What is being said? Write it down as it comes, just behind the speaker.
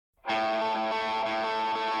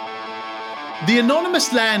The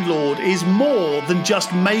anonymous landlord is more than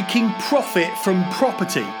just making profit from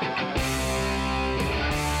property.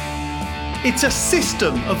 It's a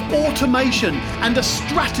system of automation and a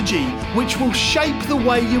strategy which will shape the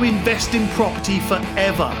way you invest in property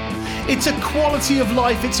forever. It's a quality of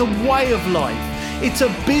life, it's a way of life, it's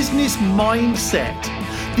a business mindset.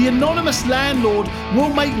 The anonymous landlord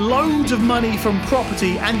will make loads of money from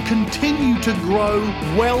property and continue to grow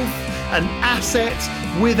wealth and assets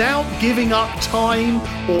without giving up time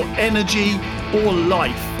or energy or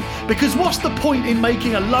life. Because what's the point in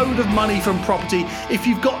making a load of money from property if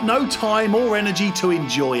you've got no time or energy to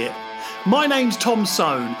enjoy it? My name's Tom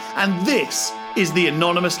Sohn, and this is The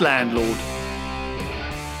Anonymous Landlord.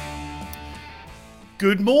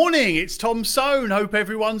 Good morning, it's Tom Sohn. Hope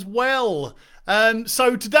everyone's well.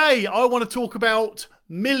 So today I want to talk about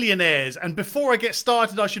millionaires. And before I get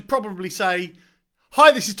started, I should probably say, hi,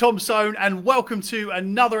 this is Tom Sohn, and welcome to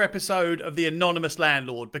another episode of The Anonymous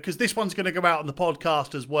Landlord, because this one's going to go out on the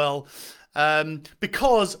podcast as well.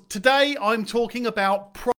 Because today I'm talking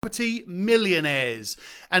about property millionaires.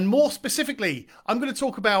 And more specifically, I'm going to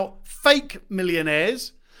talk about fake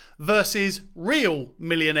millionaires versus real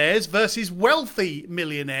millionaires versus wealthy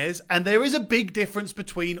millionaires. And there is a big difference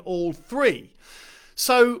between all three.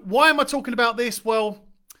 So why am I talking about this? Well,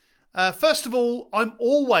 first of all, I'm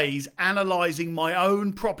always analysing my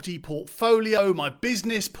own property portfolio, my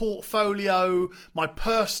business portfolio, my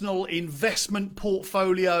personal investment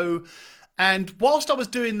portfolio. And whilst I was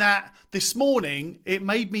doing that this morning, it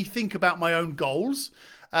made me think about my own goals.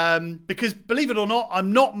 Because believe it or not,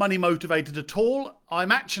 I'm not money motivated at all.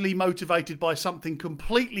 I'm actually motivated by something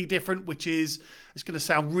completely different, which is, it's going to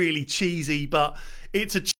sound really cheesy, but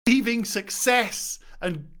it's achieving success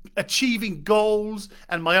and achieving goals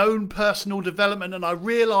and my own personal development. And I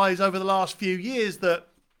realize over the last few years that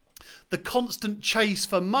the constant chase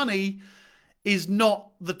for money is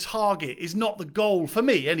not the target, is not the goal for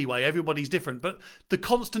me anyway. Everybody's different, but the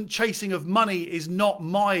constant chasing of money is not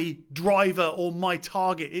my driver or my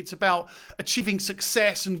target. It's about achieving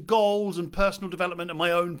success and goals and personal development and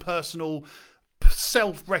my own personal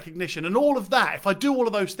self-recognition and all of that. If I do all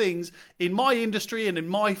of those things in my industry and in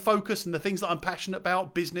my focus and the things that I'm passionate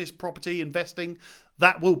about, business, property, investing,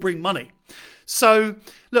 that will bring money. So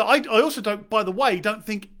look, I also don't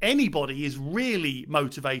think anybody is really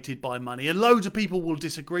motivated by money, and loads of people will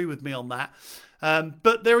disagree with me on that.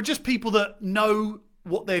 But there are just people that know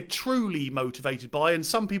what they're truly motivated by, and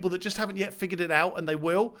some people that just haven't yet figured it out, and they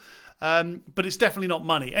will. But it's definitely not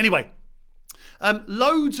money. Anyway,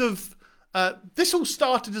 this all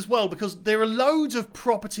started as well because there are loads of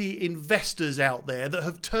property investors out there that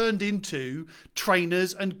have turned into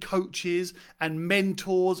trainers and coaches and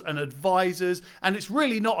mentors and advisors, and it's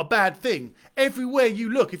really not a bad thing. Everywhere you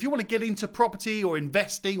look, if you want to get into property or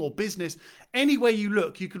investing or business, anywhere you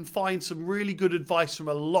look, you can find some really good advice from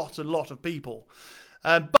a lot of people.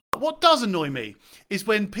 But what does annoy me is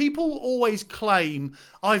when people always claim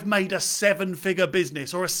I've made a 7-figure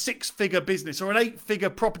business or a 6-figure business or an 8-figure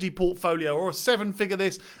property portfolio or a 7-figure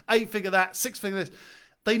this, 8-figure that, 6-figure this.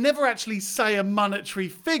 They never actually say a monetary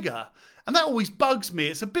figure. And that always bugs me.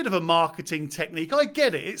 It's a bit of a marketing technique. I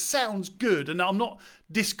get it. It sounds good. And I'm not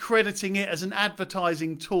discrediting it as an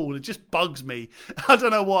advertising tool. It just bugs me. I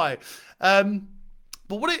don't know why.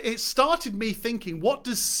 But what it started me thinking, what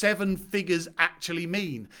does 7 figures actually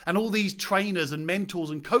mean? And all these trainers and mentors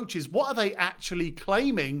and coaches, what are they actually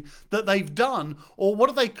claiming that they've done? Or what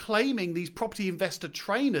are they claiming, these property investor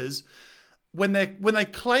trainers, when they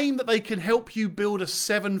claim that they can help you build a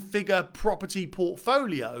 7-figure property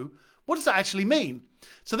portfolio? What does that actually mean?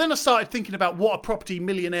 So then I started thinking about what a property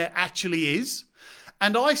millionaire actually is.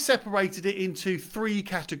 And I separated it into 3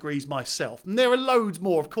 categories myself. And there are loads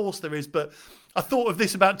more, of course there is, but I thought of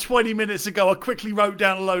this about 20 minutes ago. I quickly wrote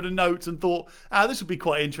down a load of notes and thought, this would be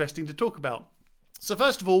quite interesting to talk about. So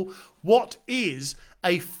first of all, what is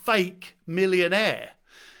a fake millionaire?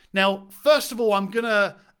 Now, first of all, I'm going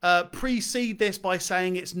to precede this by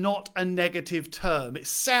saying it's not a negative term. It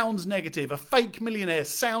sounds negative. A fake millionaire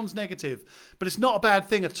sounds negative, but it's not a bad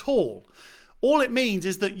thing at all. All it means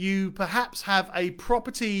is that you perhaps have a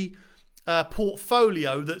property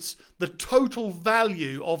portfolio that's the total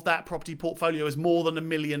value of that property portfolio is more than £1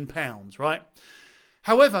 million, right?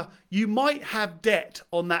 However, you might have debt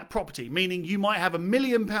on that property, meaning you might have £1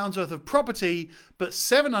 million worth of property, but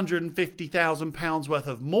 £750,000 worth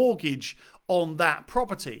of mortgage on that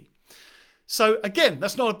property. So again,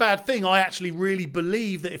 that's not a bad thing. I actually really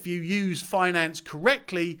believe that if you use finance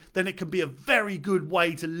correctly, then it can be a very good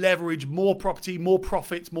way to leverage more property, more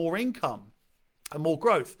profits, more income, and more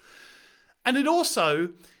growth. And it also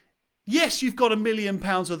Yes, you've got £1 million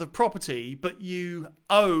worth of property, but you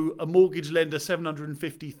owe a mortgage lender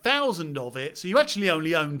 750,000 of it. So you actually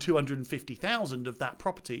only own 250,000 of that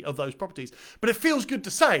property, of those properties. But it feels good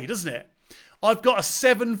to say, doesn't it? I've got a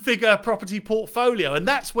 7-figure property portfolio, and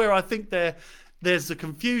that's where I think there's the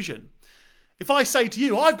confusion. If I say to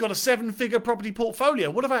you, I've got a 7-figure property portfolio,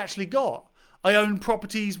 what have I actually got? I own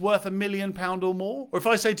properties worth £1 million or more. Or if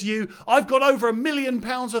I say to you, I've got over £1 million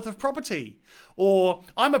worth of property, or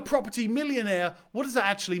I'm a property millionaire, what does that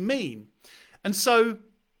actually mean? And so,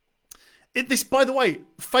 this, by the way,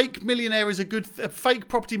 fake property millionaire is a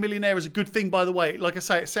good thing, by the way. Like I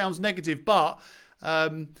say, it sounds negative, but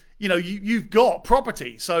you've got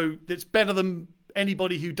property, so it's better than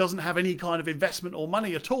anybody who doesn't have any kind of investment or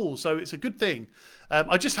money at all. So it's a good thing.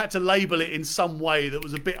 I just had to label it in some way that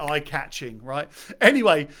was a bit eye-catching, right?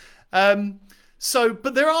 Anyway,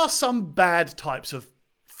 but there are some bad types of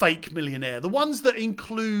fake millionaire. The ones that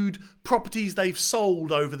include properties they've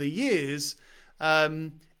sold over the years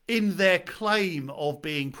in their claim of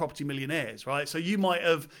being property millionaires, right? So you might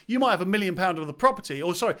have £1 million worth of property,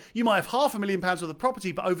 or sorry, you might have £500,000 worth of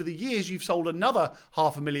property, but over the years you've sold another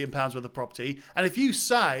 £500,000 worth of property. And if you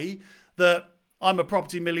say that I'm a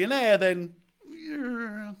property millionaire, then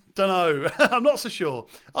don't know. I'm not so sure.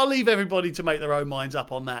 I'll leave everybody to make their own minds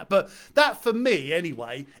up on that. But that, for me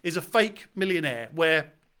anyway, is a fake millionaire,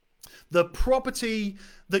 where the property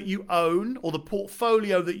that you own, or the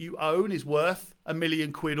portfolio that you own, is worth £1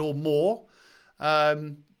 million or more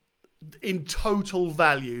in total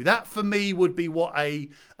value. That, for me, would be what a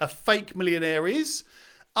fake millionaire is,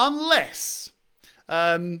 unless,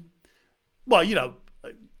 unless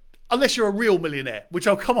you're a real millionaire, which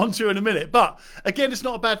I'll come on to in a minute. But again, it's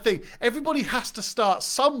not a bad thing. Everybody has to start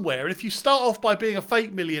somewhere. And if you start off by being a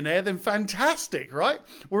fake millionaire, then fantastic, right?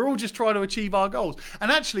 We're all just trying to achieve our goals. And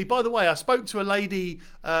actually, by the way, I spoke to a lady,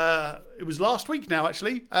 it was last week now,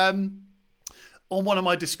 actually, on one of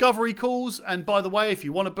my discovery calls. And by the way, if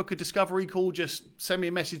you want to book a discovery call, just send me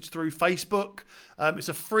a message through Facebook. It's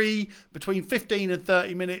a free between 15 and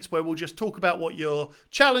 30 minutes where we'll just talk about what your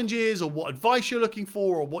challenge is, or what advice you're looking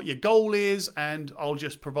for, or what your goal is. And I'll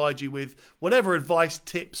just provide you with whatever advice,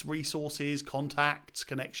 tips, resources, contacts,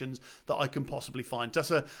 connections that I can possibly find.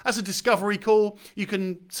 That's a discovery call. You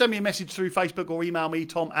can send me a message through Facebook or email me,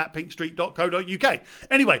 tom@pinkstreet.co.uk.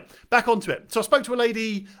 Anyway, back onto it. So I spoke to a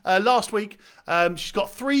lady last week. She's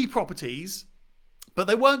got 3 properties, but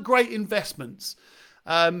they weren't great investments.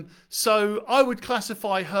 So I would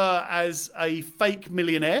classify her as a fake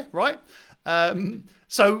millionaire, right?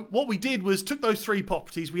 So what we did was took those 3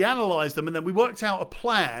 properties, we analysed them, and then we worked out a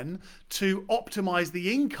plan to optimise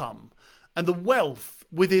the income and the wealth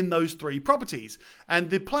within those 3 properties. And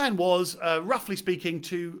the plan was, roughly speaking,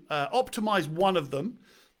 to optimise one of them,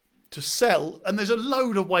 to sell. And there's a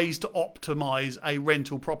load of ways to optimise a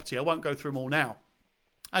rental property. I won't go through them all now.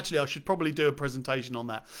 Actually, I should probably do a presentation on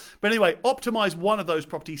that. But anyway, optimize one of those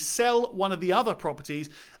properties, sell one of the other properties,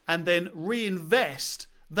 and then reinvest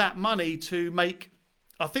that money to make,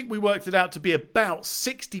 I think we worked it out to be about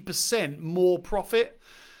 60% more profit.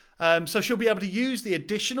 So she'll be able to use the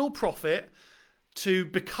additional profit to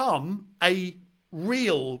become a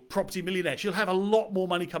real property millionaire. She'll have a lot more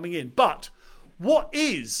money coming in. But what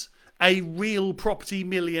is a real property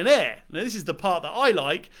millionaire? Now, this is the part that I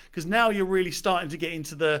like, because now you're really starting to get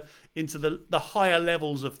into the higher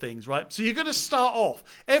levels of things, right? So you're going to start off.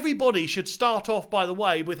 Everybody should start off, by the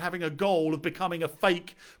way, with having a goal of becoming a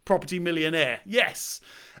fake property millionaire. Yes.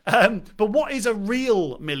 But what is a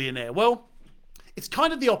real millionaire? Well, it's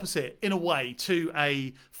kind of the opposite in a way to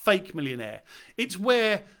a fake millionaire. It's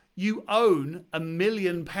where you own £1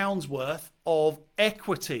 million worth of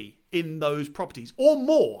equity in those properties, or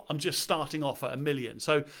more. I'm just starting off at $1 million.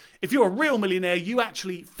 So if you're a real millionaire, you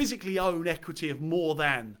actually physically own equity of more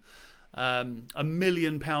than £1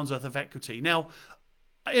 million worth of equity. Now,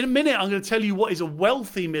 in a minute, I'm going to tell you what is a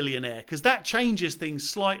wealthy millionaire, because that changes things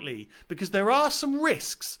slightly, because there are some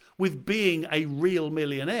risks with being a real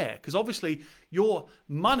millionaire, because obviously your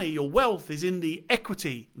money, your wealth is in the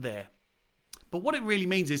equity there. But what it really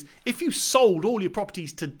means is, if you sold all your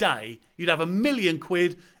properties today, you'd have £1 million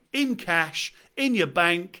in cash, in your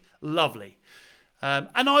bank. Lovely. And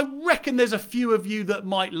I reckon there's a few of you that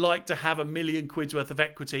might like to have £1 million worth of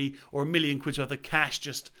equity, or £1 million worth of cash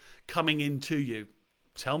just coming into you.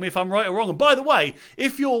 Tell me if I'm right or wrong. And by the way,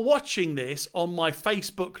 if you're watching this on my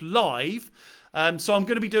Facebook Live, So I'm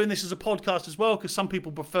going to be doing this as a podcast as well, because some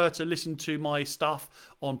people prefer to listen to my stuff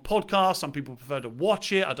on podcasts. Some people prefer to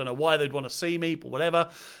watch it. I don't know why they'd want to see me, but whatever.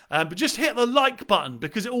 But just hit the like button,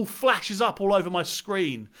 because it all flashes up all over my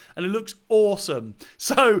screen and it looks awesome.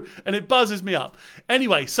 And it buzzes me up.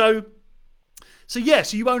 Anyway, so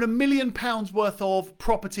yes, you own £1 million worth of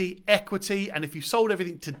property equity, and if you sold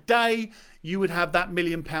everything today, you would have that £1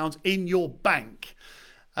 million in your bank.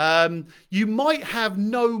 You might have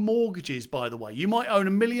no mortgages, by the way. You might own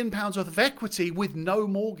 £1 million worth of equity with no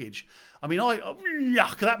mortgage. I mean,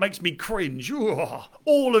 yuck, that makes me cringe. Ugh,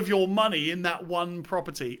 all of your money in that one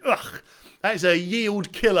property. Ugh, that is a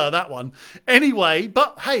yield killer, that one. Anyway,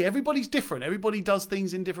 but hey, everybody's different. Everybody does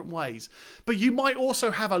things in different ways. But you might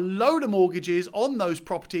also have a load of mortgages on those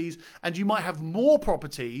properties, and you might have more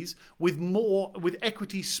properties with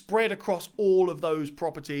equity spread across all of those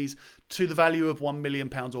properties to the value of £1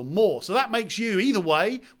 million or more. So that makes you, either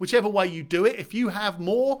way, whichever way you do it, if you have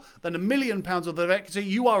more than £1 million worth of equity,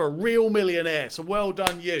 you are a real millionaire. So well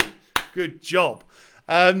done you. Good job.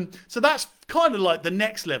 So that's kind of like the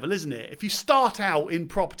next level, isn't it? If you start out in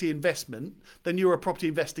property investment, then you're a property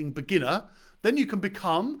investing beginner. Then you can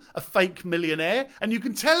become a fake millionaire, and you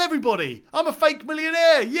can tell everybody, I'm a fake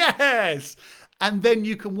millionaire. Yes. And then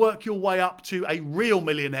you can work your way up to a real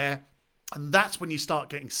millionaire. And that's when you start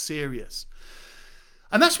getting serious.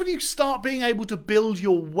 And that's when you start being able to build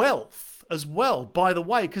your wealth as well, by the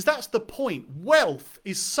way, because that's the point. Wealth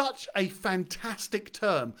is such a fantastic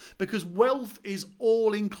term, because wealth is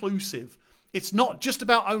all inclusive. It's not just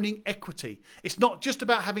about owning equity. It's not just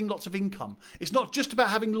about having lots of income. It's not just about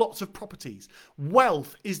having lots of properties.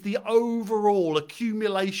 Wealth is the overall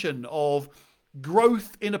accumulation of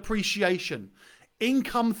growth in appreciation,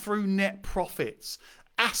 income through net profits,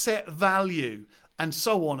 asset value, and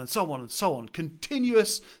so on and so on and so on.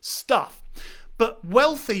 Continuous stuff. But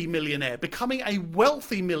wealthy millionaire, becoming a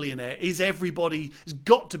wealthy millionaire has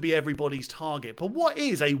got to be everybody's target. But what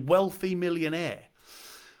is a wealthy millionaire?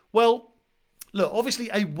 Well, look, obviously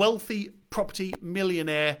a wealthy property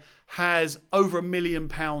millionaire has over £1 million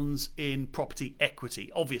in property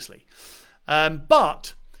equity, obviously.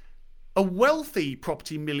 But a wealthy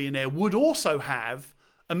property millionaire would also have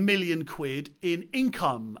 £1 million in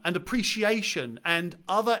income and appreciation and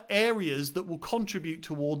other areas that will contribute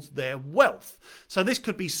towards their wealth. So this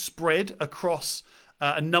could be spread across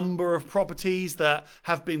a number of properties that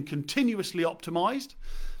have been continuously optimized.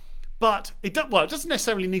 But it doesn't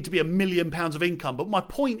necessarily need to be £1 million of income. But my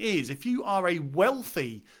point is, if you are a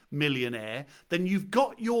wealthy millionaire, then you've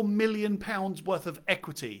got your £1 million worth of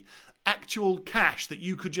equity, actual cash that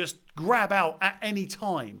you could just grab out at any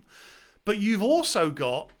time. But you've also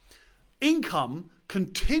got income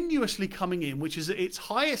continuously coming in, which is at its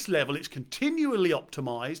highest level. It's continually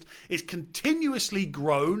optimized. It's continuously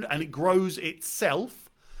grown, and it grows itself.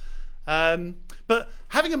 But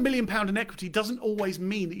having £1 million in equity doesn't always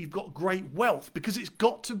mean that you've got great wealth, because it's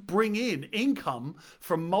got to bring in income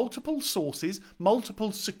from multiple sources,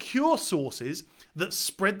 multiple secure sources that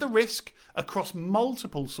spread the risk across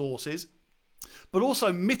multiple sources, but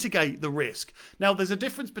also mitigate the risk. Now, there's a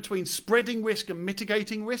difference between spreading risk and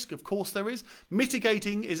mitigating risk. Of course there is.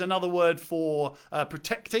 Mitigating is another word for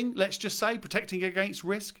protecting, let's just say, protecting against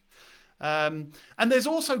risk. And there's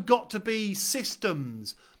also got to be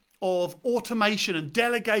systems of automation and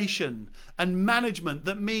delegation and management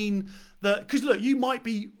that mean that, because look, you might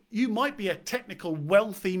be a technical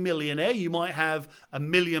wealthy millionaire. You might have £1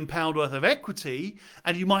 million worth of equity,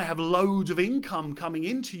 and you might have loads of income coming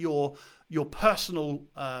into your personal,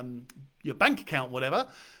 your bank account, whatever.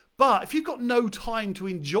 But if you've got no time to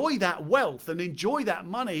enjoy that wealth and enjoy that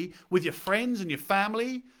money with your friends and your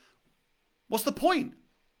family, what's the point?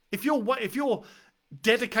 If you're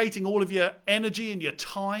dedicating all of your energy and your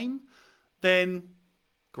time, then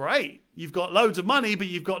great. You've got loads of money, but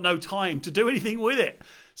you've got no time to do anything with it.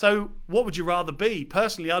 So what would you rather be?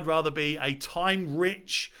 Personally, I'd rather be a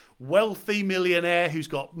time-rich, wealthy millionaire who's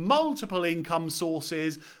got multiple income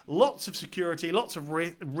sources, lots of security, lots of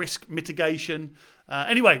risk mitigation.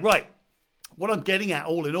 Anyway, right. What I'm getting at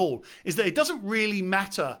all in all is that it doesn't really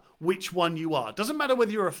matter which one you are. It doesn't matter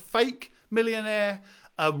whether you're a fake millionaire,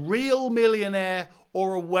 a real millionaire,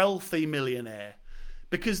 or a wealthy millionaire,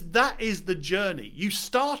 because that is the journey. You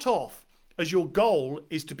start off as your goal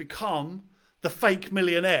is to become the fake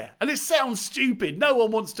millionaire. And it sounds stupid. No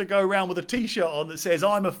one wants to go around with a t-shirt on that says,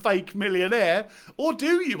 I'm a fake millionaire. Or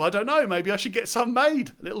do you? I don't know. Maybe I should get some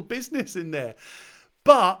made. A little business in there.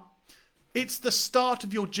 But it's the start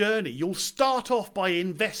of your journey. You'll start off by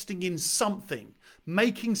investing in something,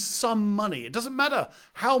 making some money. It doesn't matter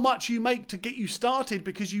how much you make to get you started,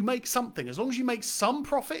 because you make something. As long as you make some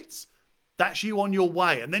profits, That's you on your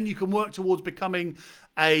way. And then you can work towards becoming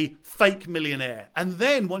a fake millionaire. And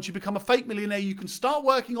then once you become a fake millionaire, you can start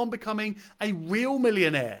working on becoming a real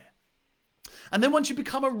millionaire. And then once you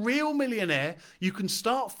become a real millionaire, you can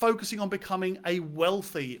start focusing on becoming a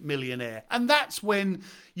wealthy millionaire. And that's when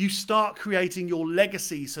you start creating your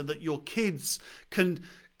legacy so that your kids can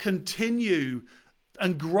continue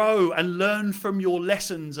and grow and learn from your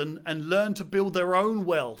lessons and learn to build their own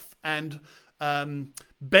wealth and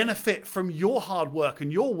benefit from your hard work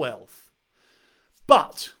and your wealth.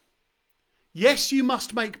 But yes, you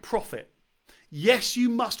must make profit. Yes, you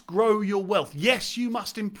must grow your wealth. Yes, you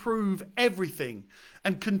must improve everything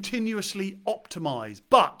and continuously optimize.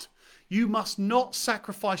 But you must not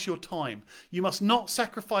sacrifice your time. You must not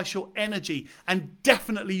sacrifice your energy. And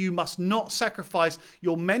definitely you must not sacrifice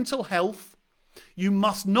your mental health. You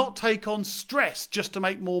must not take on stress just to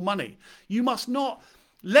make more money. You must not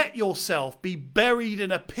let yourself be buried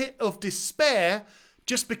in a pit of despair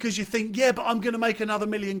just because you think, yeah, but I'm going to make another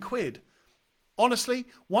 £1,000,000. Honestly,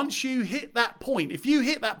 once you hit that point, if you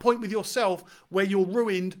hit that point with yourself where you're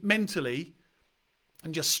ruined mentally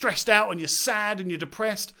and you're stressed out and you're sad and you're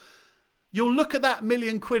depressed, you'll look at that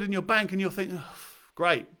 £1,000,000 in your bank and you'll think, oh,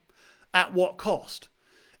 great, at what cost?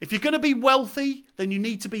 If you're going to be wealthy, then you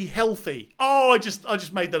need to be healthy. Oh, I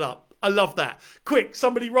just made that up. I love that. Quick,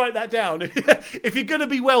 somebody write that down. If you're going to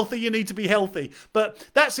be wealthy, you need to be healthy. But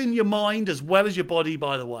that's in your mind as well as your body,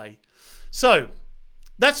 by the way. So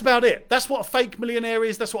that's about it. That's what a fake millionaire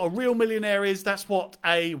is. That's what a real millionaire is. That's what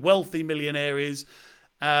a wealthy millionaire is.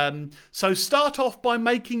 So start off by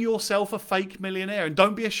making yourself a fake millionaire and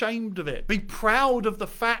don't be ashamed of it. Be proud of the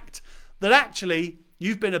fact that actually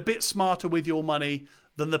you've been a bit smarter with your money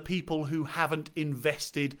than the people who haven't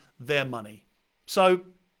invested their money. So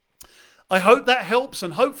I hope that helps,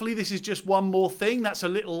 and hopefully this is just one more thing. That's a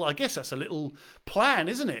little plan,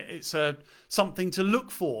 isn't it? It's something to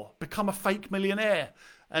look for. Become a fake millionaire.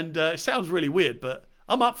 And it sounds really weird, but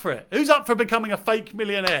I'm up for it. Who's up for becoming a fake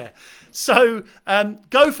millionaire? So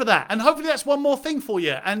go for that. And hopefully that's one more thing for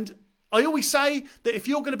you. And I always say that if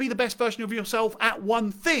you're going to be the best version of yourself at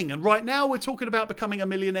one thing, and right now we're talking about becoming a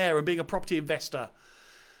millionaire and being a property investor.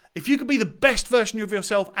 If you could be the best version of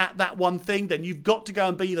yourself at that one thing, then you've got to go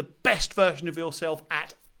and be the best version of yourself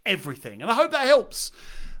at everything. And I hope that helps.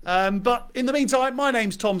 But in the meantime, my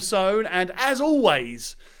name's Tom Soane, and as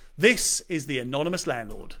always, this is the Anonymous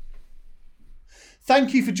Landlord.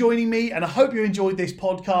 Thank you for joining me, and I hope you enjoyed this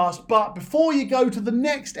podcast. But before you go to the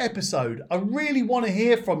next episode, I really want to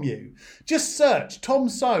hear from you. Just search Tom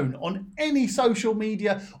Soane on any social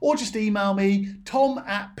media or just email me,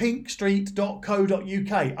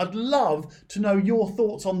 tom@pinkstreet.co.uk. I'd love to know your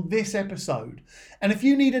thoughts on this episode. And if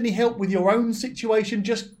you need any help with your own situation,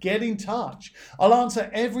 just get in touch. I'll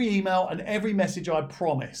answer every email and every message, I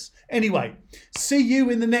promise. Anyway, see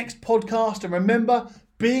you in the next podcast, and remember,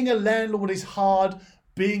 being a landlord is hard.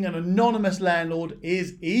 Being an anonymous landlord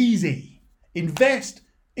is easy. Invest,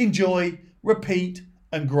 enjoy, repeat,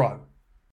 and grow.